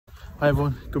Hi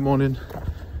everyone, good morning.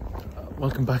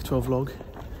 Welcome back to our vlog.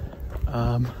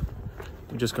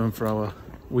 We're just going for our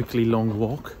weekly long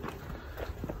walk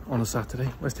on a Saturday.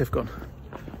 Where's Tiff gone?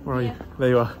 Where are you? There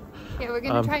you are. Yeah, we're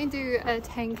going to try and do a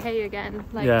 10k again,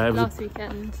 like last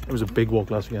weekend. It was a big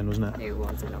walk last weekend, wasn't it? It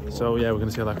was a long walk. So yeah, we're going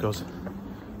to see how that goes.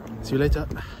 See you later.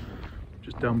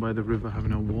 Just down by the river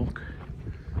having a walk.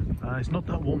 It's not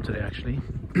that warm today actually.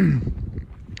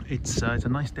 It's a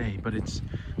nice day, but it's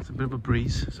a bit of a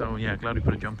breeze. So yeah, glad we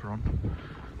put a jumper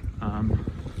on.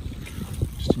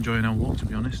 Just enjoying our walk, to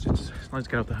be honest. It's nice to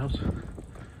get out the house.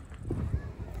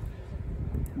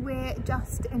 We're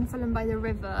just in Fulham by the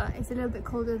river. It's a little bit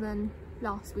colder than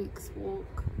last week's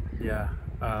walk. Yeah,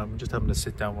 just having to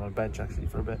sit down on a bench actually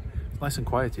for a bit. It's nice and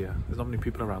quiet here. There's not many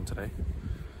people around today.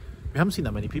 We haven't seen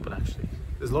that many people actually.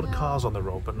 There's a lot of cars on the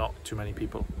road, but not too many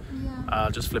people. Yeah.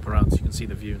 I'll just flip around so you can see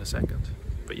the view in a second.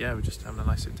 But yeah, we're just having a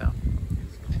nice sit down.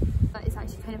 But it's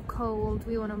actually kind of cold.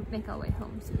 We want to make our way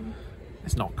home soon.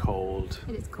 It's not cold.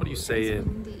 It is cold. What are you saying? It's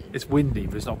windy. It's windy,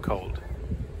 but it's not cold.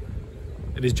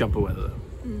 It is jumper weather though.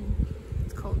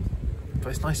 It's cold. But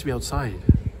it's nice to be outside.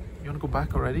 You want to go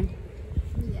back already?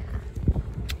 Yeah.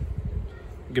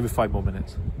 Give it 5 more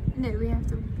minutes. No, we have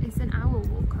to. It's an hour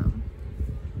walk home.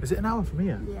 Is it an hour from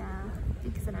here? Yeah, I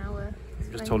think it's an hour.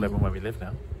 Just told everyone where we live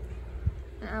now.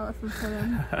 An hour from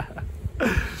Fulham.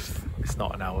 It's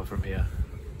not an hour from here.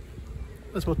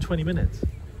 That's about 20 minutes.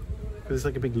 Because it's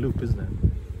like a big loop, isn't it?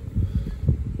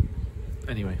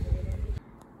 Anyway.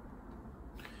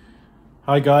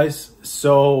 Hi guys.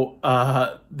 So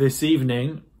this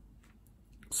evening,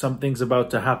 something's about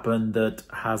to happen that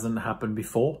hasn't happened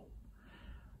before.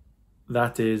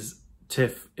 That is,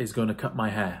 Tiff is going to cut my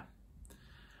hair.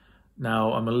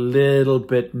 Now, I'm a little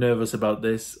bit nervous about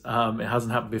this. It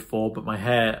hasn't happened before, but my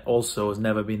hair also has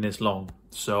never been this long.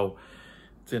 So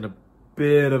it's in a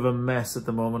bit of a mess at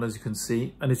the moment, as you can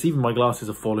see. And it's even my glasses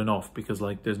are falling off because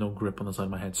like there's no grip on the side of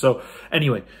my head. So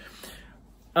anyway,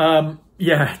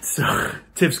 yeah, so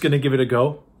Tiff's going to give it a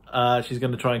go. She's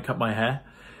going to try and cut my hair.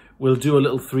 We'll do a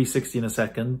little 360 in a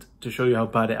second to show you how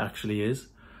bad it actually is.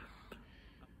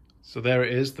 So there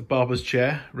it is, the barber's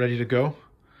chair, ready to go.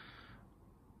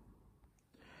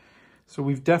 So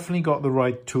we've definitely got the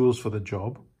right tools for the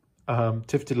job.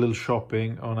 Tiff did a little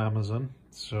shopping on Amazon.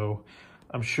 So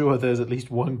I'm sure there's at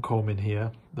least one comb in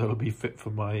here that'll be fit for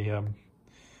my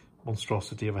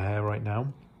monstrosity of a hair right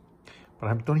now. But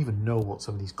I don't even know what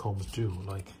some of these combs do.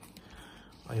 Like,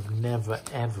 I've never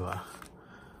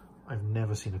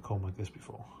seen a comb like this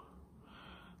before.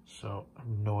 So I have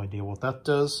no idea what that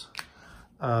does.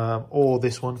 Or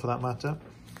this one for that matter.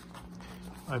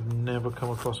 I've never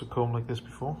come across a comb like this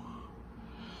before.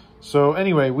 So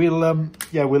anyway, we'll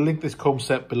link this comb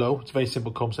set below. It's a very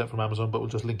simple comb set from Amazon, but we'll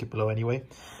just link it below anyway.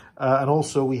 And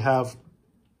also we have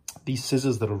these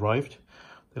scissors that arrived.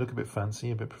 They look a bit fancy,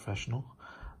 a bit professional.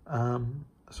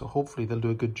 So hopefully they'll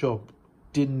do a good job.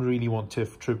 Didn't really want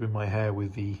Tiff tripping my hair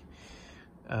with the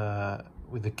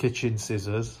kitchen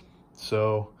scissors.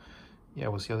 So yeah,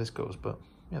 we'll see how this goes. But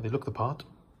yeah, they look the part.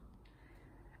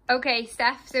 Okay,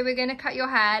 Steph, so we're going to cut your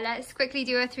hair. Let's quickly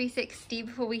do a 360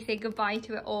 before we say goodbye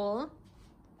to it all.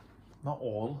 Not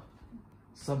all.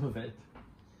 Some of it.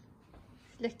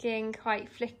 Looking quite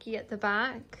flicky at the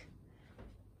back.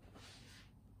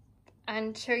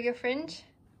 And show your fringe.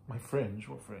 My fringe?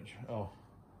 What fringe? Oh.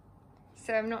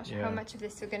 So I'm not sure how much of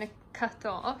this we're going to cut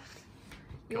off.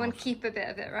 You want to keep a bit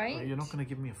of it, right? Well, you're not going to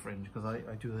give me a fringe because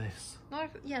I do this.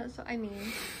 Yeah, that's what I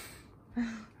mean.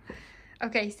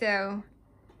 Okay, so...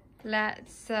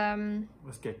 Let's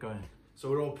get going. So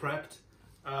we're all prepped.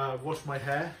 I've washed my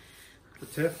hair for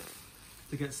Tiff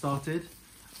to get started.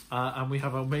 And we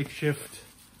have our makeshift,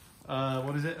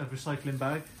 what is it? A recycling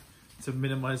bag to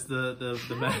minimize the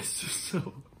mess.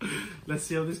 So let's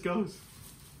see how this goes.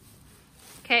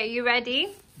 Okay, you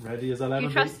ready? Ready as I'll ever be.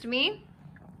 You trust me?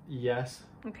 Yes.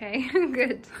 Okay,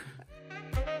 good.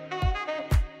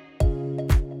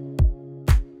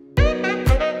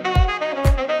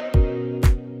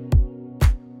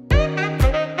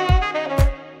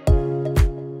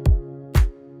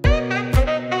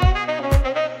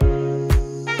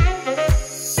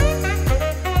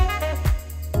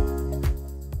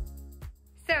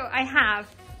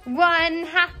 One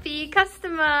happy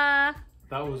customer.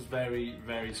 That was very,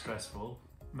 very stressful,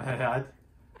 may I add.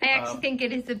 I actually think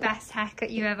it is the best haircut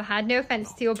you've ever had. No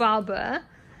offense to your barber,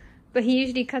 but he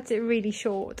usually cuts it really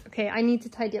short. Okay, I need to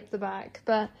tidy up the back,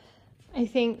 but I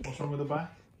think... What's wrong with the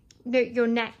back? No, your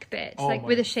neck bit, like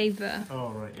with a shaver. Oh,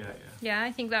 right, yeah. Yeah,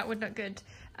 I think that would look good.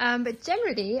 But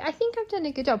generally, I think I've done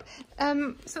a good job.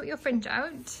 Sort your fringe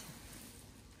out.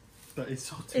 But it's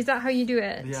sort of... Is that how you do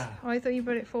it? Yeah. Oh, I thought you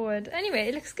brought it forward. Anyway,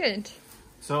 it looks good.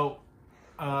 So,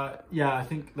 yeah, I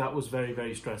think that was very,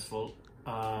 very stressful.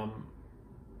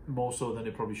 More so than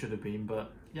it probably should have been.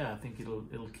 But yeah, I think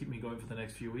it'll keep me going for the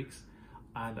next few weeks.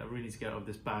 And I really need to get out of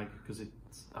this bag because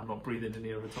I'm not breathing in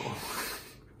here at all.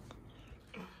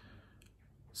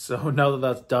 So now that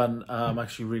that's done, I'm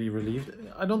actually really relieved.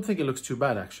 I don't think it looks too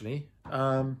bad, actually.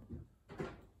 You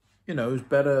know, it's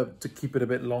better to keep it a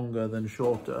bit longer than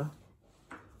shorter.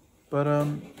 But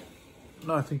no,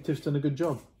 I think Tiff's done a good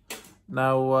job.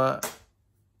 Now,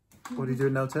 what are you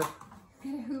doing now, Tiff?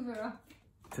 Gonna hoover up.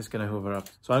 Tiff's gonna hoover up.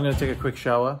 So I'm gonna take a quick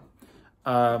shower,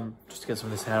 just to get some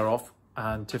of this hair off.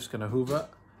 And Tiff's gonna hoover,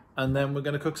 and then we're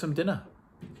gonna cook some dinner.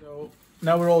 So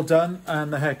now we're all done,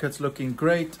 and the haircut's looking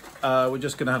great. We're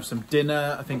just gonna have some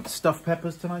dinner. I think stuffed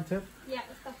peppers tonight, Tiff? Yeah,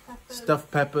 stuffed peppers.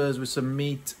 Stuffed peppers with some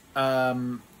meat.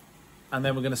 And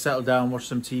then we're gonna settle down, watch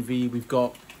some TV. We've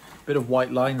got a bit of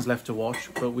White Lines left to watch,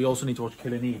 but we also need to watch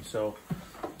Killing Eve. So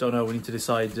don't know, we need to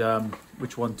decide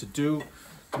which one to do.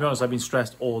 To be honest, I've been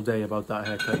stressed all day about that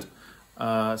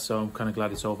haircut. So I'm kind of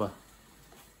glad it's over.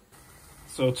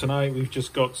 So tonight we've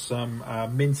just got some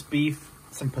minced beef,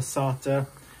 some passata.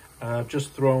 I've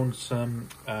just thrown some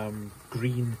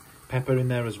green pepper in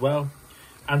there as well,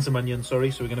 and some onion,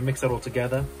 sorry. So we're going to mix that all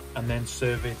together and then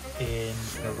serve it in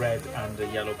a red and a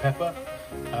yellow pepper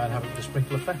and have it with a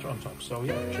sprinkle of feta on top. So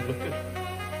yeah, it should look good.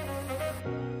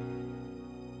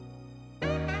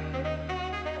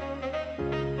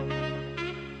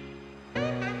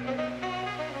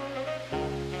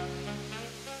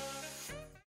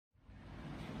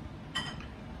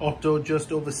 Otto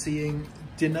just overseeing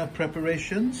dinner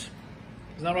preparations.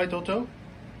 Isn't that right, Otto?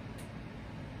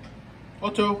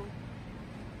 Otto!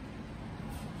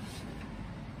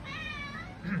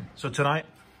 So tonight,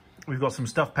 we've got some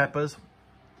stuffed peppers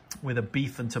with a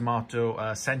beef and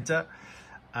tomato centre,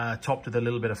 topped with a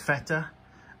little bit of feta.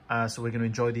 So we're going to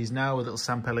enjoy these now with a little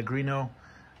San Pellegrino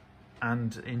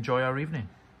and enjoy our evening.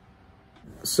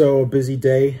 So, a busy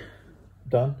day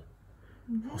done.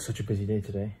 Oh, such a busy day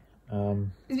today.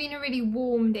 It's been a really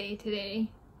warm day today.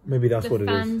 Maybe that's what it is.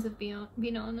 The fans have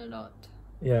been on a lot.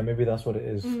 Yeah, maybe that's what it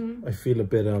is. I feel a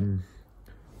bit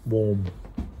warm.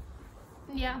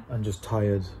 Yeah. And just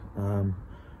tired. And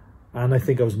I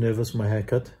think I was nervous for my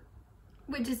haircut.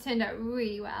 Which has turned out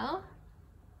really well.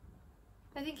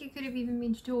 I think it could have even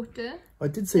been shorter. I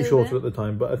did say shorter at the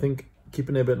time, but I think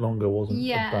keeping it a bit longer wasn't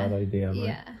a bad idea,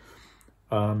 right?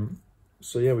 Yeah.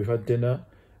 So yeah, we've had dinner.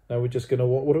 Now we're just gonna,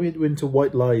 what are we doing to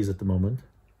White Lies at the moment?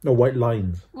 No, White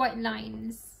Lines. White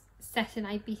Lines, set in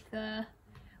Ibiza.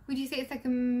 Would you say it's like a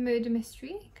murder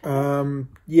mystery?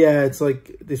 Yeah, it's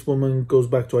like this woman goes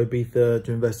back to Ibiza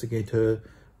to investigate her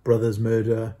brother's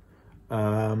murder.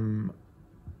 And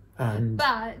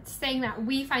but saying that,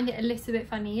 we find it a little bit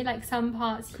funny. Like some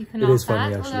parts you can laugh at,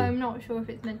 funny, although I'm not sure if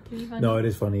it's meant to be funny. No, it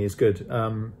is funny. It's good.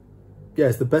 Yeah,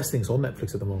 it's the best things on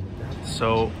Netflix at the moment.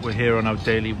 So we're here on our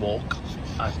daily walk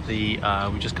at the,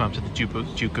 we just come up to the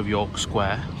Duke of York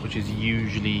Square, which is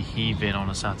usually heaving on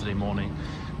a Saturday morning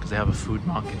because they have a food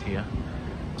market here.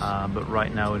 But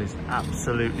right now it is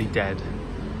absolutely dead.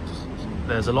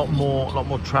 There's a lot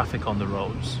more traffic on the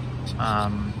roads,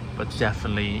 but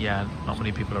definitely, yeah, not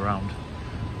many people around.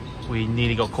 We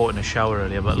nearly got caught in a shower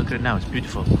earlier, but look at it now, it's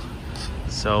beautiful.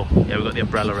 So yeah, we've got the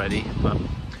umbrella ready. But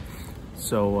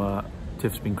so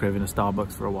Tiff's been craving a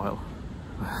Starbucks for a while.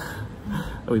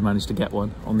 We managed to get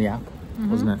one on the app,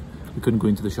 wasn't it? We couldn't go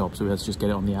into the shop, so we had to just get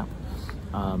it on the app.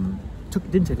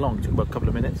 Didn't take long, it took about a couple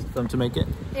of minutes for them to make it.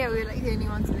 Yeah, we were like the only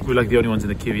ones in the queue. We were like the only ones in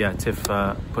the queue, yeah. Tiff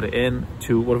put it in.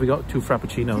 What have we got? 2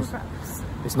 Frappuccinos. 2 fraps.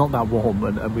 It's not that warm,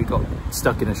 and we got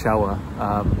stuck in a shower,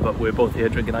 but we're both here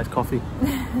drinking iced coffee.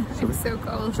 It's so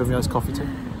cold. Show me iced coffee too.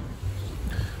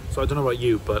 So I don't know about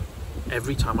you, but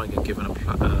every time I get given a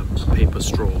paper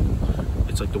straw,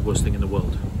 it's like the worst thing in the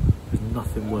world. There's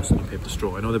nothing worse than a paper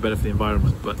straw. I know they're better for the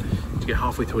environment, but to get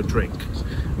halfway through a drink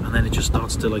and then it just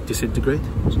starts to like disintegrate.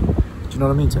 Do you know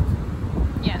what I mean, Tim?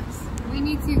 Yes. We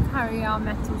need to carry our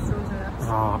metal straws with us.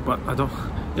 Ah, but I don't.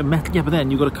 Yeah, but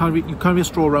then you carry a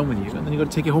straw around with you, and then you got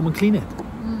to take it home and clean it.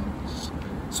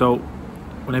 So,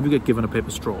 whenever you get given a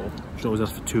paper straw, you should always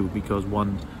ask for 2 because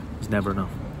 1 is never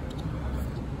enough.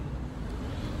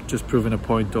 Just proving a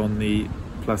point on the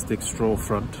plastic straw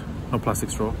front. Not plastic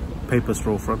straw, paper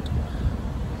straw front.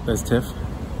 There's Tiff,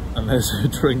 and there's a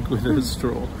drink with a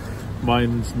straw.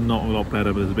 Mine's not a lot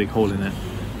better, but there's a big hole in it.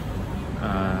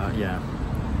 Yeah,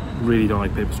 really don't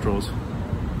like paper straws.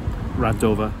 Rant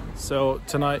over. So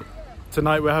tonight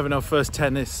we're having our first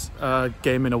tennis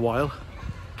game in a while.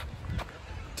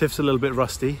 Tiff's a little bit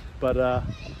rusty, but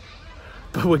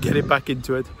we're getting back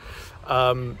into it.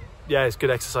 Yeah, it's good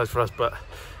exercise for us, but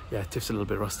yeah, Tiff's a little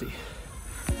bit rusty.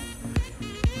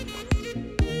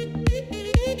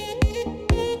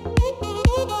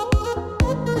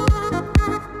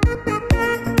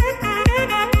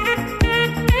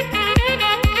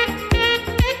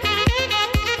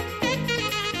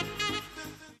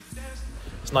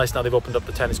 It's nice now they've opened up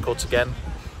the tennis courts again.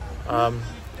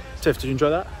 Tiff, did you enjoy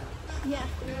that? Yeah,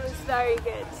 it was very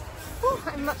good. Oh,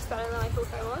 I'm much better than I thought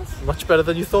I was. Much better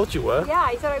than you thought you were? Yeah,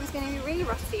 I thought I was going to be really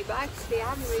rusty, but actually I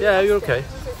haven't really. Yeah, you're rusted.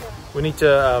 okay. We need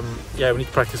to, we need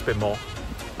to practice a bit more,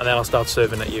 and then I'll start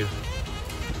serving at you.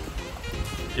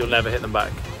 You'll never hit them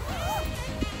back.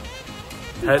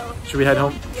 Should we head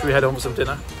home? Should we head home for some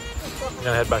dinner? I'm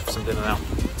gonna head back for some dinner now.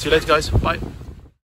 See you later, guys. Bye.